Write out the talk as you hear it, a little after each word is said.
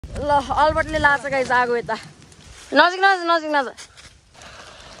ल अल्बर्टले लाछ गाइस आगो यता नजिक नजिक नजिक नजिक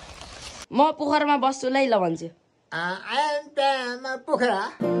म पोखरामा बस्छु लै ल भन्छु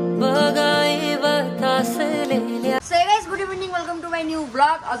So guys, good evening, welcome to my new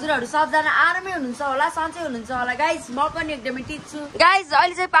vlog. हजुरहरु सबजना आरामै हुनुहुन्छ होला, सन्चै हुनुहुन्छ होला गाइस। म पनि एकदमै ठिक छु। गाइस,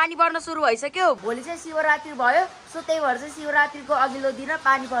 अहिले चाहिँ पानी पर्न सुरु भइसक्यो। भोलि चाहिँ शिवरात्रि भयो। सो त्यही भएर चाहिँ शिवरात्रिको अघिल्लो दिन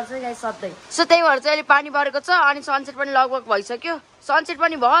पानी पर्छ गाइस सधैं। सो त्यही भएर चाहिँ अहिले पानी परेको छ अनि सनसेट पनि लगभग भइसक्यो। सनसेट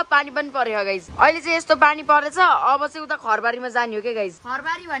पनि भयो, पानी पनि पर्यो गाइस। अहिले चाहिँ यस्तो पानी परेछ, अब चाहिँ उता खरबारीमा जाने हो के गाइस।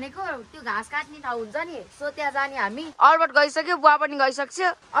 खरबारी भनेको त्यो घाँस काट्ने ठाउँ हुन्छ नि, सो त्यहाँ जाने हामी। अल्बर्ट गइसक्यो, बुवा पनि गइसक्यो।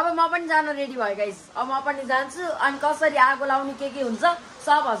 अब म पनि जान रेडी भयो गाइस। अब म पनि जान्छु अनि कसरी आगो लाउने के हुन्छ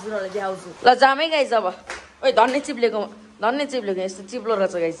सब हजुरहरुलाई देखाउँछु। ल जामै गाइस अब। ओइ धन्ने चिप्लेको यस्तो चिप्लो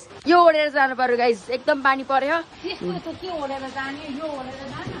रहेछ गाइस। यो ओढेर जानु पर्यो गाइस, एकदम पानी पर्यो। यस्तो के ओढेर जाने, यो ओढेर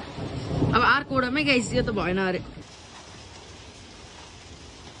जानु। अब अर्को ओढामै गाइस, यो त भएन अरे।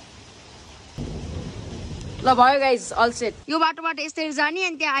 ल भयो गाइस, अल सेट। यो बाटोबाट यसरी जाने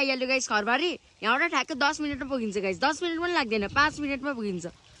अनि त्यहाँ आइहाल्यो गाइस खरबारी। यहाँबाट ठ्याक्कै 10 मिनेटमा पुगिन्छ गाइस। 10 मिनेट पनि लाग्दैन, 5 मिनेटमा पुगिन्छ।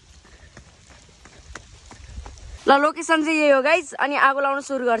 ल लोकेसन चाहिँ यही हो गाइस। अनि आगो लाउन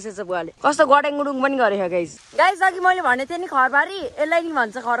सुरु गर्छ बुवाले। कस्तो गडेङगुडुङ पनि गरेछ गाइस। गाइस अघि मैले भने थिएँ नि खरबारी, यसलाई नि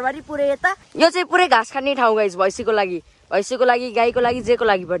भन्छ खरबारी पुरै यता। यो चाहिँ पुरै घाँस खाने ठाउँ गाइस, भैँसीको लागि, गाईको लागि, जेको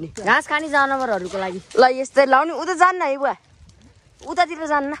लागि पनि। घाँस खाने जनावरहरूको लागि। ल यस्तै लाउने। उता जान्न है बुवा, उतातिर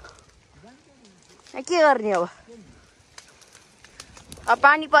जान्न। के गर्ने अब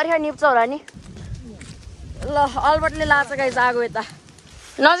पानी पर्यो निप्छ होला नि। ल अल्बर्टले लाछ गाइस आगो यता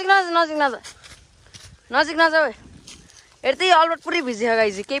नजिक नजिक नजिक नजिक नजिक नजिक हेर्दै अल्बर्ट पुरै भिज्यो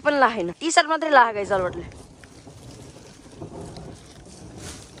गाइस, केही पनि लाएन। टी सर्ट मात्रै लायो गाइस अल्बर्टले।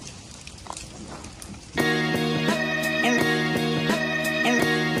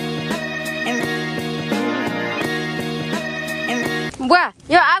 बुवा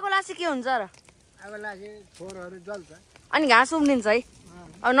यो आगो लासी के हुन्छ र? अनि घाँस उम्रिन्छ है।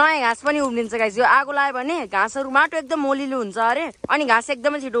 अब नयाँ घाँस पनि उम्रिन्छ गाइस। यो आगो लायो भने घाँसहरू माटो एकदम मोलिलो हुन्छ अरे, अनि घाँस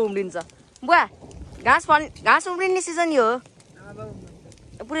एकदमै छिटो उम्रिन्छ। बुवा घाँस उम्रिने सिजन यो हो।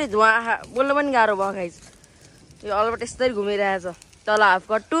 पुरै धुवा बोल्नु पनि गाह्रो भयो गाइस। यो अल्बर्ट यसरी घुमिरहेछ, तल हाफ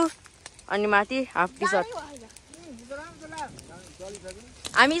कट्टु अनि माथि हाफ टी सर्ट।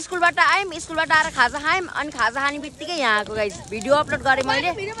 हामी स्कुलबाट आयौँ, स्कुलबाट आएर खाजा खायौँ अनि खाजा खाने बित्तिकै यहाँ आएको गाइस। भिडियो अपलोड गरेँ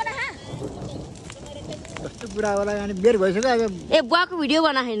मैले। ए बुवाको भिडियो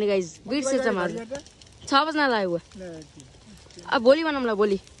बनाएन गाइस, बिर्सेछ मलाई। 6 बज्न लाग्यो बुवा। अब भोलि बनाउँला,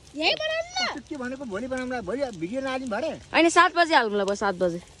 भोलि होइन 7 बजे हाल्नुला भयो, 7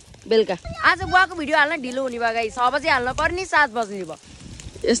 बजे बेलुका। आज बुवाको भिडियो हाल्न ढिलो हुने भयो गाइस, 6 बजे हाल्नु पर्ने, 7 बज्ने भयो।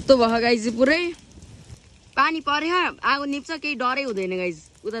 यस्तो भयो गाइस, पुरै पानी पर्यो, आगो निप्छ, केही डरै हुँदैन गाइस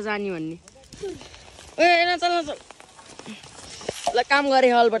उता जाने भन्ने। ए चल चल। ल काम गरे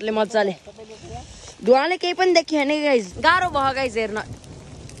अल्बर्टले मजाले। धुवाले केही पनि देखिएन गाइस, गाह्रो भयो गाइस हेर्न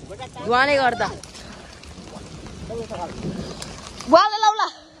धुवाले गर्दा। बुवाले लाउला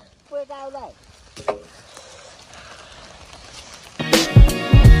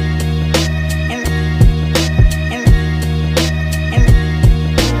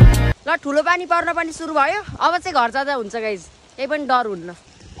ल ठुलो पानी पर्न पनि सुरु भयो। अब चाहिँ घर जाँदा हुन्छ गाइस, केही पनि डर हुन्न।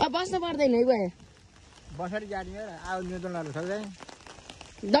 अब बस्न पर्दैन है बुवा, बसरी जाने आगो नियन्त्रण गर्न सक्दैन।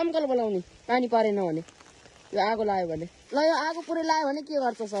 दमकल बोलाउने पानी परेन भने, यो आगो लायो भने। ल यो आगो पुरै लायो भने के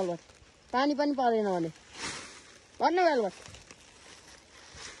गर्छ अल्बर्ट? पानी पनि परेन भने भन्नु अल्बर्ट।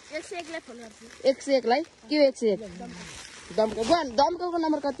 101 लाई के 101 दमकलको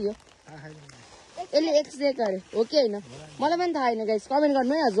नम्बर कति हो? यसले 101 अरे हो कि होइन मलाई पनि थाहा छैन गाइस, कमेन्ट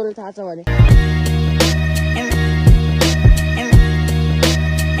गर्नु है हजुरलाई थाहा छ भने।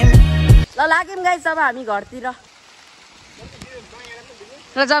 ल लाग्यौँ गाइस अब हामी घरतिर।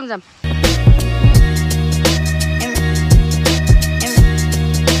 ल जाम जाम।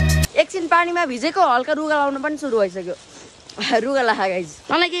 एकछिन पानीमा भिजेको, हल्का रुगा लाउनु पनि सुरु भइसक्यो। रुगा लागा गाइस,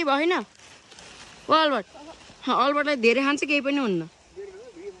 मलाई केही भएन। ओ अल्बर्ट, अल्बर्टलाई धेरै खान्छ, केही पनि हुन्न।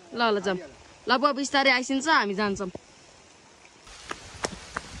 ल ल जाम। ल बुवा बिस्तारै आइसिन्छ, हामी जान्छौँ।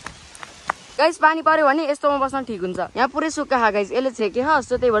 गाइस पानी पर्यो भने यस्तोमा बस्न ठिक हुन्छ। यहाँ पुरै सुक्खा खा गाइस, यसले छेके हो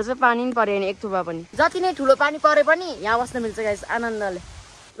सो त्यही भएर चाहिँ पानी पनि परेन एक थुपा पनि। जति नै ठुलो पानी परे पनि यहाँ बस्न मिल्छ गाइस आनन्दले।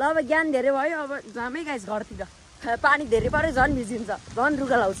 ल अब ज्ञान धेरै भयो, अब जामै गाइस घरतिर। पानी धेरै पर्यो झन् भिजिन्छ, झन्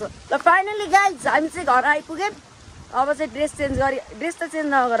रुगा लाउँछ। ल फाइनली गाइस हामी चाहिँ घर आइपुग्यौँ। अब चाहिँ ड्रेस त चेन्ज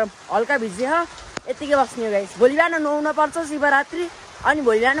नगरौँ, हल्का भिजे हो यतिकै बस्ने हो गाइस। भोलि बिहान नुहाउन पर्छ शिवरात्रि, अनि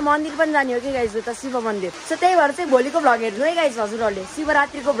भोलि बिहान मन्दिर पनि जाने हो कि गाइस, उता शिव मन्दिर। सो त्यही भएर चाहिँ भोलिको भ्लग हेर्नु है गाइस हजुरहरूले।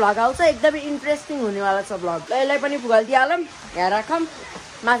 शिवरात्रिको भ्लग आउँछ, एकदमै इन्ट्रेस्टिङ हुनेवाला छ भ्लग। ल यसलाई पनि फुगालिदिइहालौँ, यहाँ राखौँ,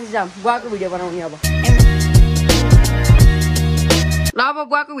 माथि जाऊँ बुवाको भिडियो बनाउने अब। ल अब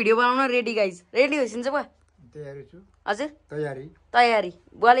बुवाको भिडियो बनाउन रेडी गाइज रेडी होइसिन्छ बुवा तयारी छु हजुर तयारी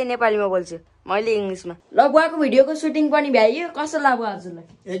बुवाले नेपालीमा बोल्छु मैले इङ्ग्लिसमा ल बुवाको भिडियोको सुटिङ पनि भ्याइयो कस्तो लाग्यो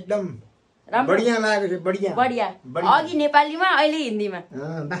हजुरलाई एकदम राम्रो बढिया लागेको छ बढिया अघि नेपालीमा अहिले हिन्दीमा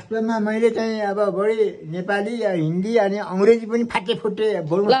वास्तवमा मैले चाहिँ अब बढी नेपाली हिन्दी अनि अंग्रेजी पनि फाटे फुटे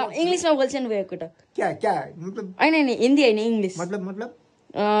बोल्नु ल इङ्ग्लिसमा बोल्छ नि बुवा एकपटक क्या मतलब होइन हिन्दी होइन इङ्ग्लिस मतलब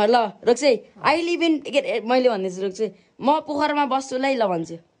ल रोक्छै आई लिभ इन मैले भन्दैछु रोक्छु म पोखरामा बस्छु ल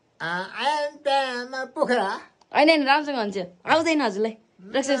भन्छु पोखरा होइन राम्रोसँग भन्छु आउँदैन हजुरलाई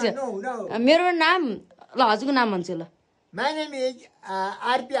रोक्छु मेरो नाम ल हजुरको नाम भन्छु ल My name is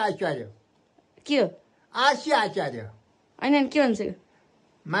आरपी आचार्य के हो आरसी आचार्य होइन के भन्छ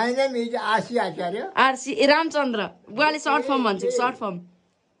My name is RC Acharya RC Ramchandra बुवाले सर्ट फर्म भन्छ सर्ट फर्म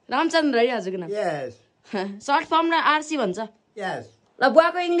रामचन्द्र है हजुरको नाम यस सर्ट फर्म र आरसी भन्छ यस ल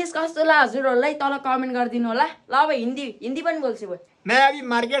बुवाको इङ्ग्लिस कस्तो ल हजुरहरूलाई तल कमेन्ट गरिदिनु होला ल अब हिन्दी पनि बोल्छु बुवा मैं अभी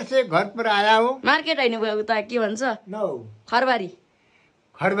मार्केट से घर पर आया हूँ मार्केट होइन बुवा उता के भन्छ नो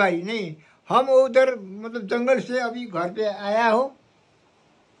खरबारी नहीं हम उधर मतलब जंगल से अभी घर पे आया हूँ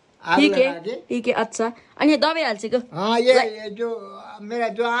ठीक है अच्छा अनि दबाई हाल्छ को हाँ ये जो मेरा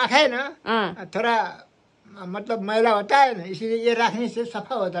जो आँख है ना थोड़ा मतलब मैला होता है ना इसीलिए ये रखने से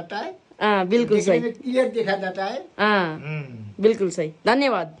सफा हो जाता है बिल्कुल सही क्लियर देखा जाता है बिल्कुल सही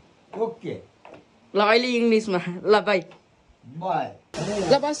धन्यवाद ओके ल अहिले इङ्ग्लिसमा ल बाई बाय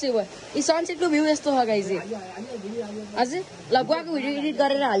ल बस्यो बुवा यी सनसेटको भ्यू यस्तो छ गाइज हजुर ल बुवाको भिडियो एडिट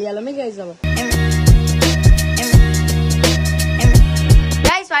गरेर हालिहालौँ है गाइज अब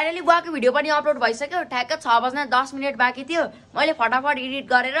गाइज फाइनली बुवाको भिडियो पनि अपलोड भइसक्यो ठ्याक्क 6:10 मिनट बाँकी थियो मैले फटाफट एडिट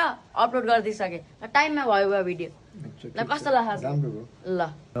गरेर अपलोड गरिदिइसकेँ टाइममा भयो बुवा भिडियो ल कस्तो लाग्छ ल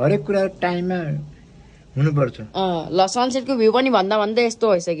हरेक कुरा टाइममा हुनुपर्छ ल सनसेटको भ्यू पनि भन्दा भन्दै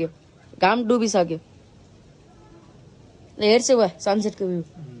यस्तो भइसक्यो घाम डुबिसक्यो हेर्छु बुवा सनसेटको भ्यू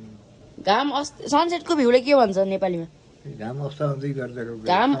सनसेटको भ्यूले के भन्छ नेपालीमा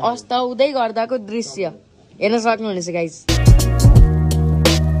घाम अस्ताउँदै गर्दाको दृश्य हेर्न सक्नुहुनेछ गाइज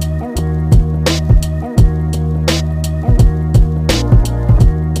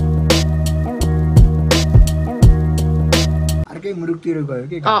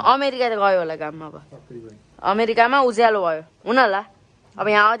अमेरिका त गयो होला घाममा अब अमेरिकामा उज्यालो भयो हुन होला अब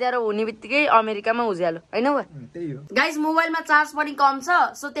यहाँ अँध्यारो हुने बित्तिकै अमेरिकामा उज्यालो होइन गाइज मोबाइलमा चार्ज पनि कम छ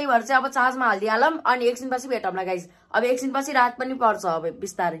सो त्यही भएर चाहिँ अब चार्जमा हालिदिइहालौँ अनि एकछिनपछि भेटौँला गाइज अब एकछिनपछि रात पनि पर्छ अब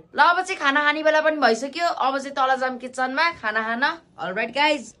बिस्तारै ल अब चाहिँ खाना खाने बेला पनि भइसक्यो अब चाहिँ तल जाम किचनमा खाना खान अलराइट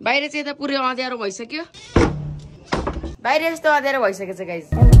गाइज बाहिर चाहिँ त पुरै अँध्यारो भइसक्यो बाहिर यस्तो अँध्यारो भइसकेको छ गाइज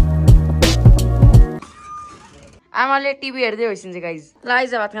आमाले टिभी हेर्दै होइसिन्छ गाइज ल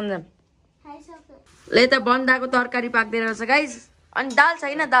आइज भात खान जाम ल यता बन्दाको तरकारी पाक्दै रहेछ गाइज अनि दाल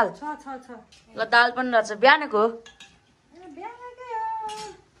छैन दाल ल दाल पनि रहेछ बिहानको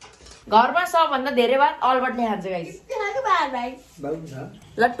घरमा सबभन्दा धेरै भात अल्बर्टले खान्छ गाइज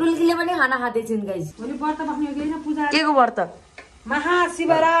ल टुल्कीले पनि खाना खाँदैछन् गाइज के को व्रत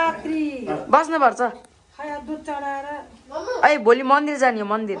महाशिवरात्रि बस्नुपर्छ है भोलि मन्दिर जाने हो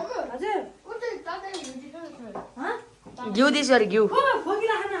मन्दिर घिउ दिसरी घिउ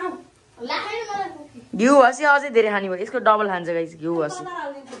हसी अझै धेरै खाने भयो यसको डबल खान्छ गाइस घिउ हसी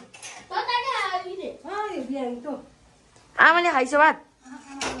आमाले खाइसो भात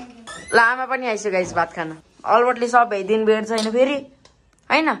ल आमा पनि आइसो गाइस भात खान अल्बर्टले सबै दिन भेट छैन फेरि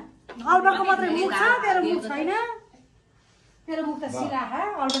होइन अल्बर्टको मात्रै मुख छ तेरो मुख छैन तेरो मुख त सिला है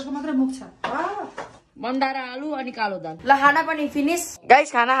अल्बर्टको मात्रै मुख छ बन्दारा आलु अनि कालो दाल ल खाना पनि फिनिश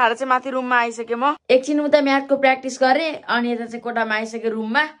गाइस खाना खाएर चाहिँ माथि रुममा आइसके म एकछिन उता म्याथको प्र्याक्टिस गरे अनि यता चाहिँ कोठामा आइसके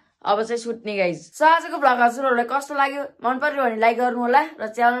रुममा अब चाहिँ सुत्ने गाइस सो आजको भ्लग हजुरहरूलाई कस्तो लाग्यो मन पर्यो भने लाइक गर्नु होला र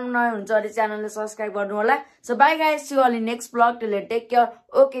च्यानल नयाँ हुन्छ भने च्यानलले सब्स्क्राइब गर्नु होला so by guys C you all in next vlog till take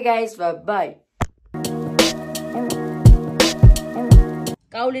care okay guys by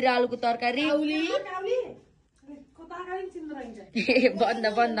काउली र आलुको तरकारी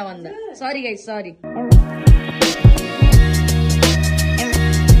बन्द सरी गाइस सरी